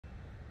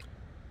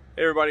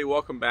Hey everybody,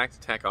 welcome back to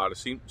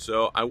TechOdyssey.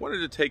 So I wanted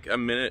to take a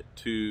minute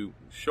to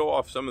show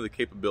off some of the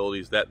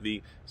capabilities that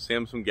the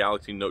Samsung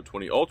Galaxy Note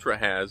 20 Ultra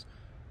has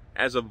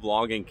as a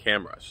vlogging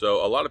camera.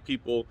 So a lot of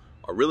people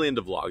are really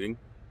into vlogging.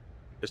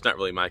 It's not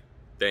really my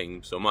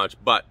thing so much,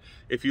 but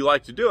if you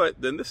like to do it,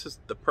 then this is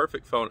the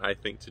perfect phone, I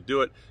think, to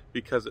do it,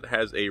 because it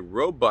has a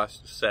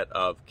robust set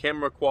of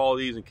camera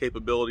qualities and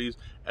capabilities,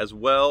 as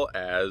well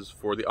as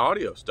for the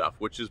audio stuff,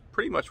 which is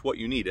pretty much what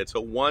you need. It's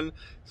a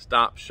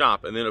one-stop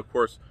shop. And then of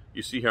course,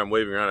 you see here I'm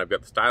waving around, I've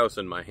got the stylus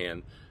in my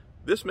hand.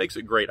 This makes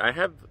it great. I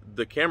have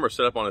the camera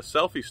set up on a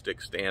selfie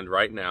stick stand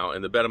right now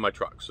in the bed of my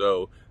truck.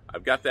 So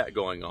I've got that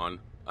going on.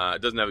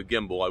 It doesn't have a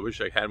gimbal. I wish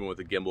I had one with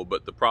a gimbal,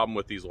 but the problem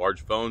with these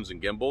large phones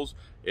and gimbals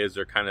is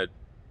they're kind of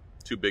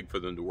too big for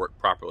them to work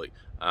properly.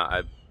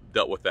 I've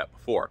dealt with that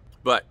before.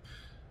 But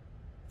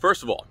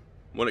first of all,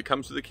 when it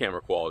comes to the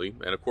camera quality,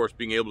 and of course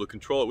being able to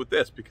control it with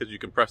this, because you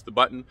can press the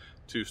button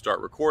to start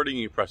recording,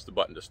 you press the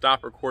button to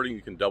stop recording,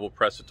 you can double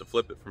press it to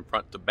flip it from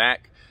front to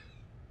back.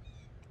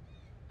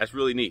 That's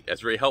really neat.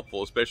 That's very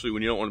helpful, especially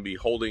when you don't want to be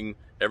holding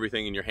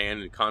everything in your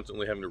hand and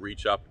constantly having to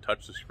reach up and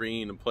touch the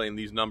screen and playing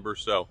these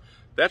numbers. So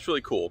that's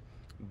really cool.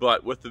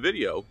 But with the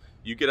video,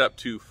 you get up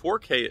to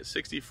 4K at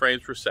 60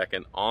 frames per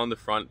second on the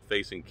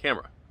front-facing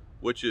camera,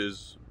 which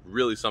is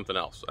really something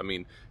else. I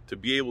mean, to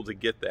be able to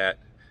get that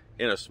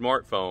in a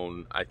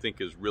smartphone, I think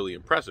is really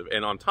impressive.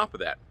 And on top of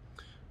that,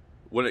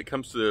 when it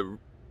comes to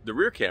the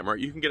rear camera,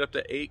 you can get up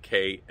to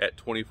 8K at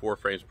 24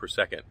 frames per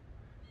second.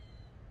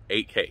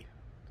 8K.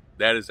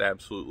 That is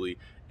absolutely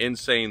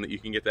insane that you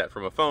can get that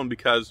from a phone,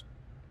 because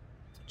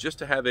just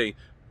to have a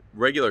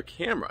regular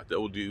camera that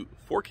will do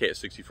 4K at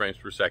 60 frames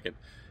per second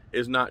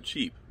is not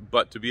cheap.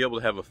 But to be able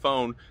to have a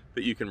phone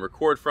that you can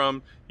record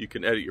from, you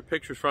can edit your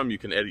pictures from, you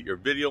can edit your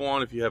video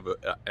on if you have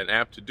an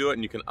app to do it,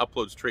 and you can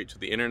upload straight to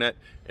the internet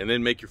and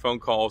then make your phone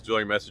calls, do all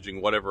your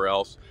messaging, whatever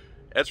else,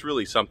 that's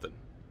really something.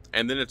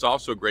 And then it's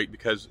also great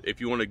because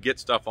if you want to get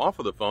stuff off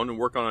of the phone and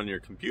work on your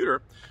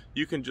computer,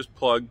 you can just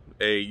plug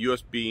a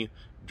USB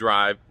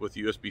drive with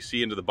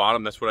USB-C into the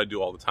bottom. That's what I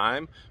do all the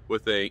time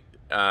with I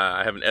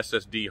have an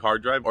SSD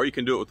hard drive, or you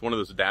can do it with one of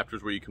those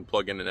adapters where you can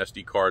plug in an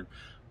SD card,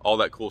 all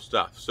that cool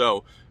stuff.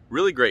 So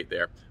really great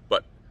there.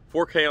 But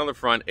 4K on the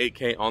front,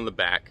 8K on the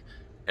back,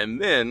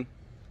 and then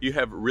you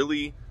have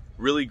really,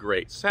 really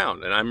great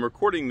sound. And I'm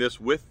recording this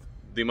with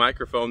the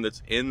microphone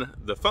that's in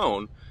the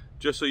phone,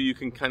 just so you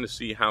can kind of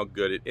see how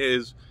good it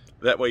is.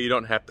 That way you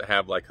don't have to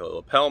have like a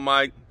lapel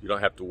mic, you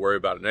don't have to worry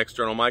about an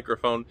external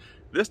microphone.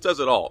 This does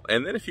it all.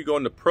 And then if you go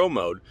into Pro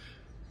mode,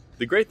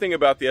 the great thing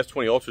about the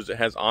S20 Ultra is it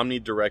has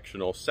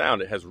omnidirectional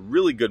sound. It has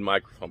really good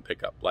microphone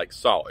pickup, like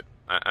solid.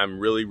 I'm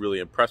really, really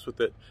impressed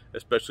with it,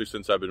 especially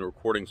since I've been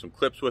recording some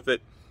clips with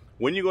it.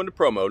 When you go into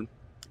Pro mode,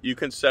 you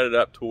can set it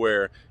up to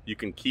where you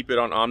can keep it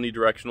on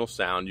omnidirectional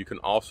sound. You can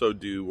also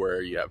do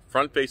where you have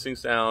front-facing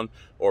sound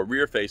or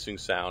rear-facing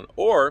sound,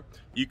 or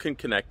you can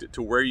connect it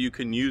to where you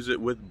can use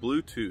it with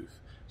Bluetooth.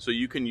 So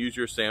you can use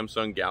your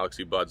Samsung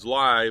Galaxy Buds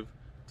Live,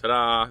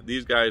 ta-da,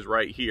 these guys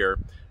right here,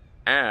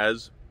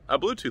 as a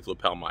Bluetooth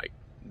lapel mic,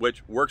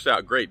 which works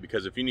out great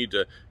because if you need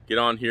to get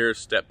on here,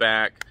 step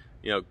back,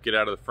 get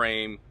out of the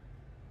frame,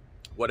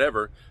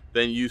 whatever,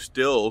 then you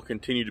still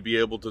continue to be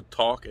able to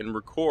talk and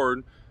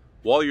record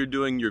while you're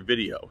doing your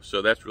video.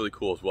 So that's really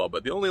cool as well.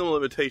 But the only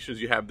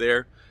limitations you have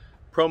there,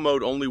 Pro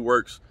mode only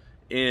works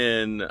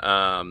in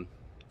on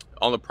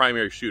the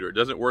primary shooter. It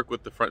doesn't work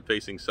with the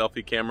front-facing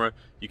selfie camera.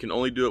 You can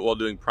only do it while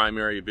doing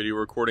primary video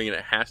recording, and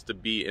it has to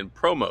be in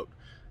Pro mode.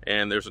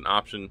 And there's an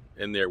option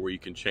in there where you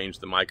can change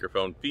the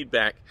microphone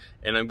feedback,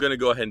 and I'm going to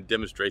go ahead and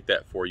demonstrate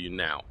that for you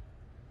now.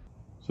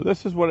 So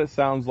this is what it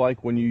sounds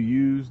like when you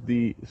use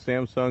the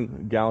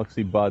Samsung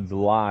Galaxy Buds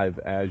Live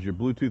as your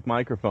Bluetooth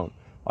microphone.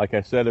 Like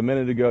I said a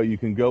minute ago, you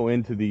can go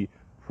into the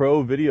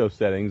Pro video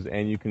settings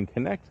and you can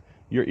connect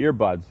your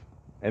earbuds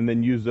and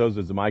then use those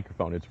as a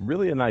microphone. It's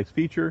really a nice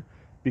feature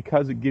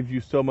because it gives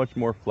you so much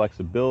more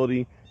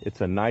flexibility.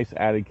 It's a nice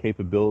added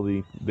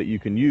capability that you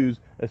can use,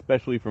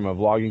 especially from a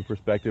vlogging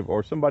perspective,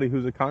 or somebody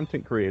who's a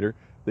content creator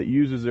that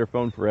uses their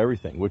phone for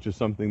everything, which is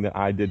something that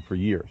I did for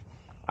years.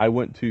 I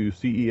went to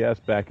CES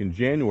back in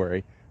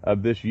January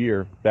of this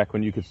year, back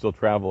when you could still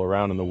travel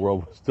around and the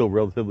world was still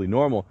relatively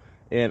normal,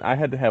 and I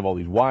had to have all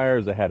these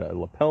wires. I had a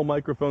lapel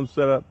microphone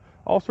set up,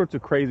 all sorts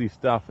of crazy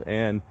stuff,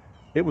 and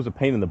it was a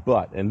pain in the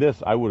butt, and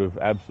this I would have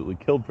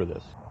absolutely killed for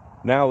this.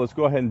 Now let's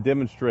go ahead and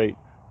demonstrate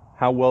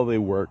how well they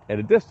work at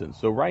a distance.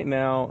 So right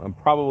now I'm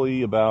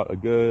probably about a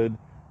good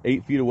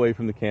 8 feet away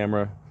from the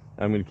camera.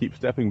 I'm going to keep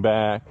stepping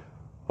back,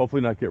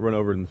 hopefully not get run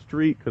over in the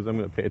street because I'm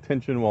going to pay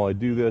attention while I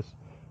do this,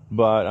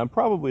 but I'm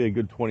probably a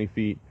good 20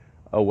 feet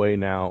away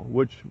now,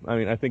 which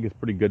I think is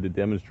pretty good to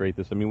demonstrate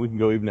this. We can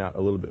go even out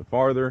a little bit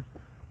farther.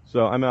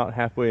 So I'm out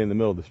halfway in the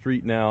middle of the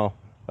street now.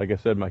 Like I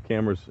said, my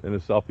camera's in a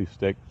selfie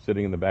stick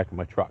sitting in the back of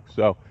my truck.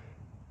 So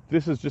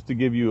this is just to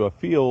give you a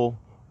feel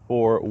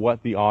for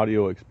what the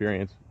audio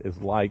experience is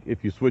like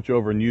if you switch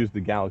over and use the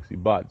Galaxy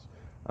Buds.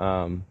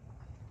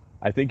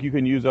 I think you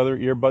can use other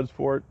earbuds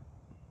for it,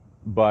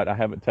 but I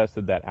haven't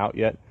tested that out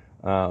yet.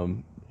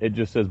 it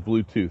just says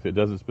Bluetooth. It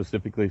doesn't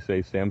specifically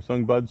say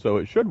Samsung Buds, so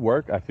it should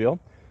work, I feel.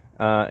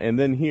 And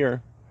then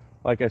here,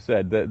 like I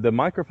said, the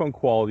microphone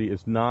quality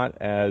is not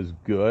as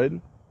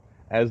good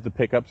as the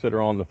pickups that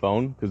are on the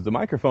phone, because the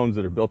microphones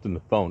that are built in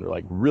the phone are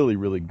like really,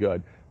 really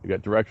good. They've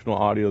got directional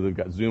audio, they've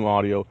got zoom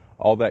audio,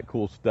 all that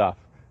cool stuff.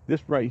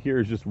 This right here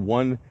is just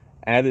one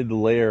added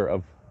layer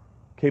of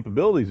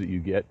capabilities that you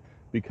get,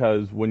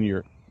 because when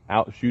you're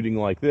out shooting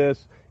like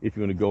this, if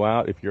you want to go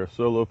out, if you're a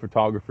solo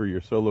photographer, you're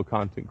a solo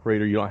content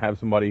creator, you don't have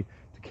somebody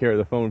to carry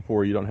the phone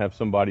for you, don't have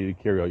somebody to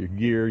carry all your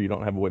gear, you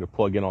don't have a way to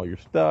plug in all your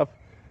stuff.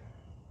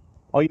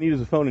 All you need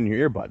is a phone and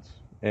your earbuds,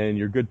 and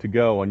you're good to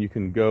go, and you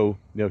can go,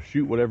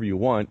 shoot whatever you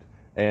want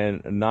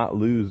and not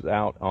lose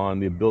out on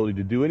the ability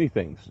to do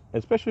anything,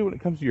 especially when it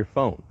comes to your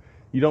phone.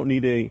 You don't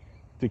need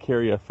to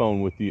carry a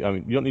phone with you. I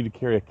mean, you don't need to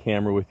carry a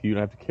camera with you. You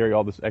don't have to carry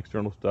all this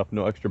external stuff,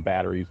 no extra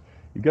batteries.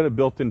 You've got a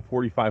built-in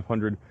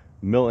 4,500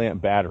 milliamp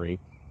battery,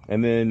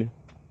 and then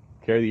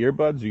carry the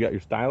earbuds, you got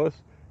your stylus,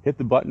 hit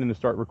the button and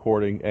start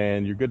recording,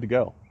 and you're good to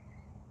go.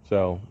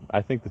 So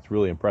I think that's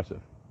really impressive.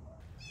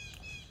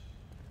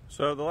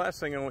 So the last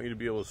thing I want you to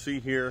be able to see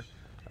here,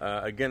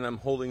 again, I'm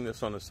holding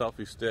this on a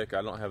selfie stick.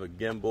 I don't have a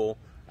gimbal.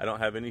 I don't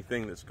have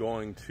anything that's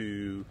going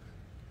to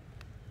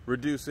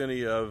reduce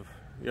any of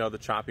the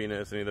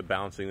choppiness, any of the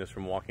bounciness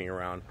from walking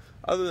around.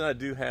 Other than I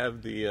do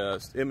have the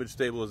image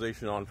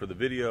stabilization on for the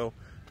video,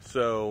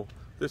 so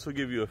this will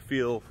give you a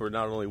feel for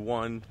not only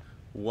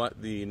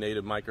what the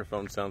native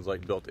microphone sounds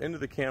like built into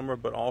the camera,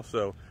 but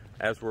also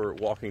as we're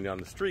walking down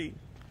the street,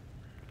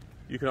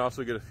 you can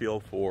also get a feel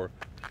for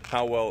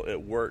how well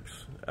it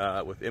works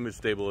with image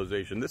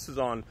stabilization. This is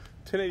on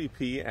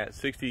 1080p at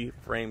 60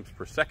 frames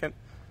per second,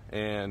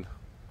 and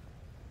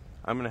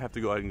I'm gonna have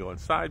to go ahead and go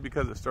inside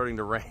because it's starting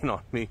to rain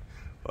on me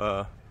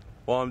while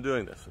I'm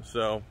doing this.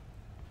 So,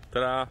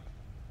 ta-da,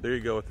 there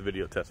you go with the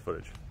video test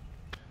footage.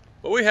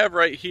 What we have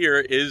right here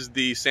is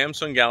the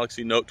Samsung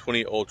Galaxy Note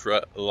 20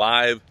 Ultra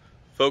live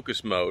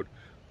focus mode.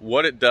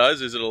 What it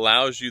does is it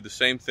allows you the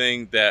same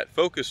thing that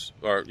focus,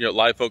 or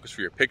live focus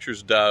for your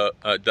pictures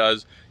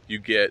does. You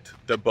get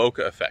the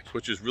bokeh effect,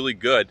 which is really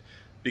good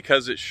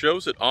because it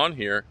shows it on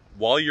here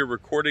while you're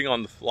recording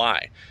on the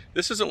fly.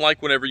 This isn't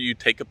like whenever you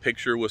take a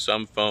picture with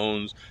some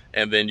phones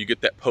and then you get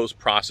that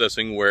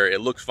post-processing where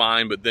it looks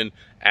fine, but then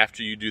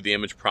after you do the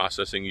image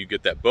processing, you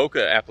get that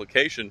bokeh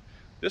application.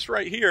 This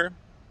right here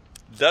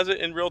does it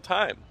in real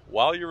time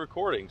while you're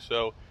recording.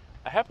 So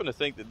I happen to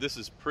think that this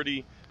is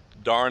pretty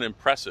darn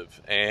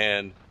impressive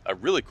and a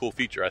really cool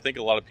feature. I think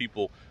a lot of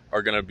people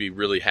are going to be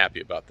really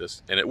happy about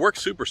this, and it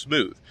works super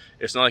smooth.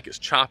 It's not like it's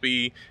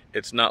choppy.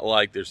 It's not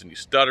like there's any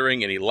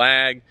stuttering, any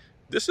lag.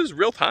 This is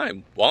real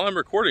time while I'm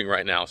recording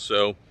right now.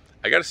 So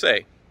I got to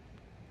say,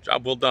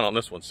 job well done on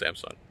this one,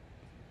 Samsung.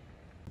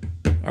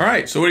 All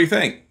right, so what do you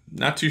think?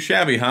 Not too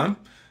shabby, huh?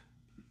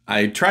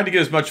 I tried to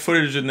get as much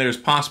footage in there as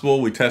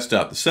possible. We tested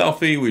out the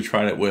selfie. We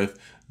tried it with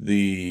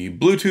the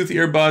Bluetooth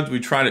earbuds. We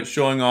tried it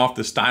showing off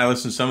the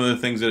stylus and some of the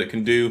things that it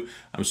can do.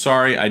 I'm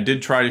sorry, I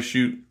did try to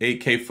shoot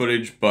 8K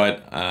footage,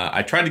 but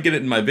I tried to get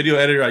it in my video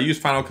editor. I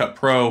used Final Cut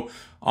Pro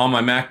on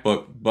my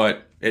MacBook,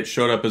 but it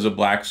showed up as a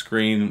black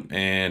screen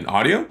and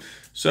audio.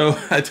 So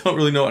I don't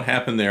really know what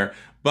happened there,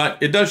 but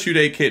it does shoot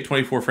 8K at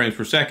 24 frames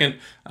per second.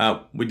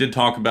 We did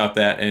talk about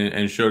that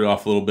and showed it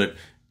off a little bit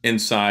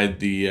inside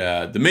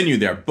the menu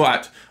there.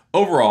 But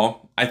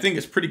overall, I think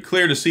it's pretty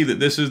clear to see that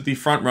this is the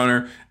front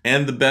runner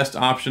and the best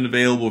option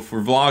available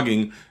for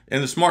vlogging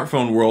in the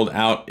smartphone world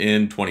out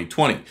in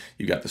 2020.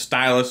 You've got the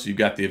stylus, you've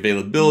got the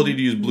availability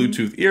to use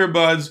Bluetooth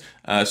earbuds,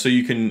 so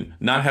you can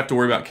not have to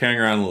worry about carrying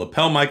around a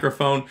lapel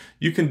microphone.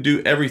 You can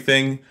do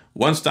everything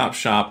one-stop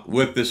shop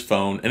with this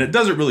phone, and it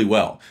does it really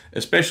well.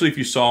 Especially if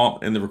you saw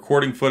in the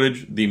recording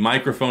footage, the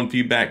microphone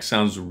feedback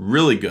sounds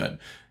really good.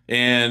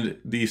 And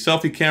the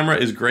selfie camera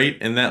is great,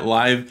 and that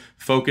live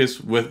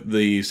focus with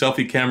the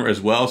selfie camera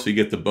as well, so you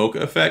get the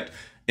bokeh effect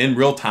in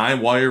real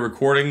time while you're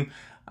recording,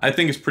 I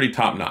think it's pretty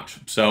top notch.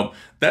 So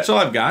that's all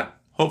I've got.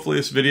 Hopefully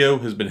this video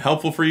has been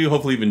helpful for you.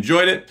 Hopefully you've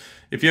enjoyed it.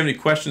 If you have any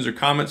questions or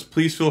comments,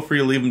 please feel free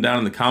to leave them down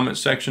in the comments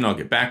section. I'll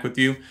get back with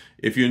you.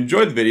 If you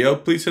enjoyed the video,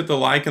 please hit the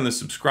like and the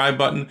subscribe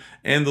button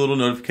and the little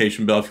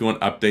notification bell if you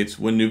want updates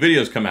when new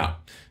videos come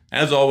out.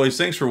 As always,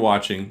 thanks for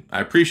watching.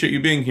 I appreciate you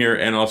being here,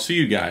 and I'll see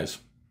you guys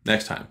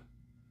next time.